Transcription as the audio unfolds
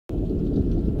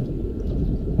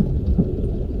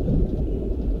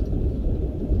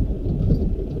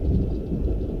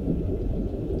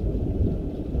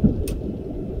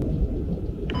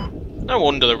No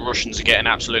wonder the Russians are getting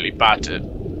absolutely battered.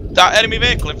 That enemy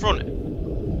vehicle in front.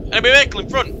 Enemy vehicle in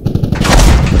front.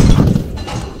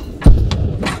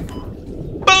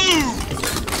 Boom!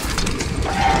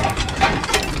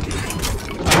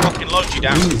 That fucking logged you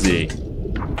down. Easy.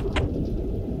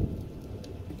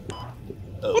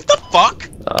 What the fuck?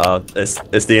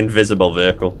 It's the invisible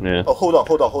vehicle. Yeah. Oh,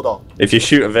 hold on. If you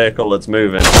shoot a vehicle that's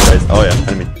moving, it says, oh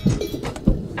yeah, enemy.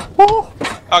 Oh.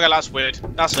 Okay, that's weird.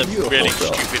 That's a Beautiful really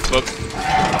shot. stupid bug.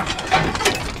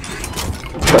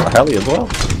 Got a heli as well.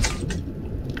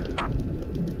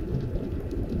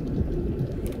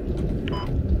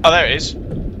 Oh, there it is.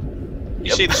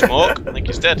 You see the smoke? I think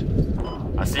he's dead.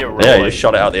 I see a roll. Yeah, you just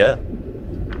shot it out of the air.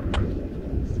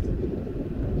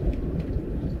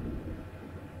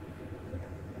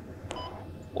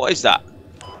 What is that?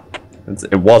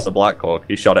 It was a Black Hawk.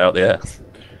 He shot it out of the air.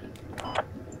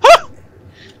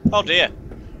 Oh dear.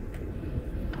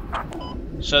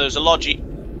 So there's a Logic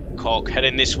Hawk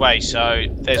heading this way, so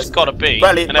there's got to be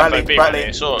an FOB right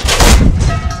here. So.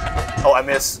 Oh, I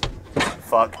missed.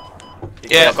 Fuck.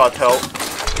 Yeah. I got towed.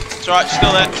 It's alright,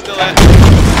 still there, still there.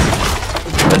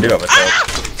 They do have a tail.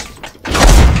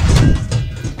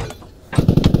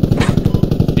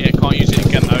 Yeah, can't use it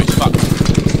again though, it's fucked.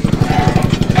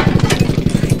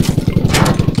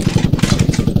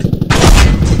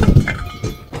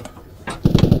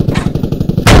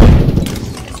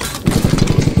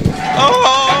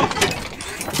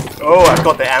 Oh, I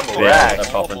got the ammo Yeah, rack.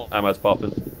 they're popping. Ammo's popping.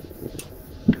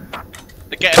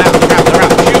 They're getting out, they're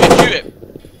out. Shoot it.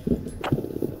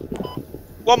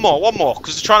 One more,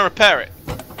 because they're trying to repair it.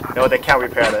 No, they can't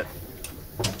repair it.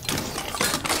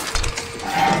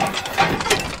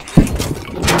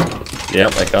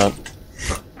 Yep, they can't.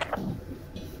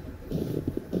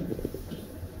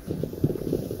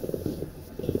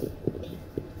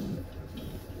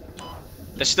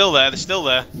 They're still there, they're still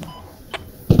there.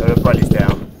 No, the buddy's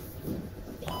down.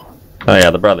 Oh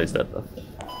yeah, the Bradley's dead though.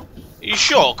 Are you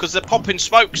sure? Because they're popping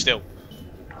smoke still.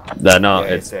 They're not,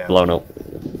 Yeah, it's yeah. blown up.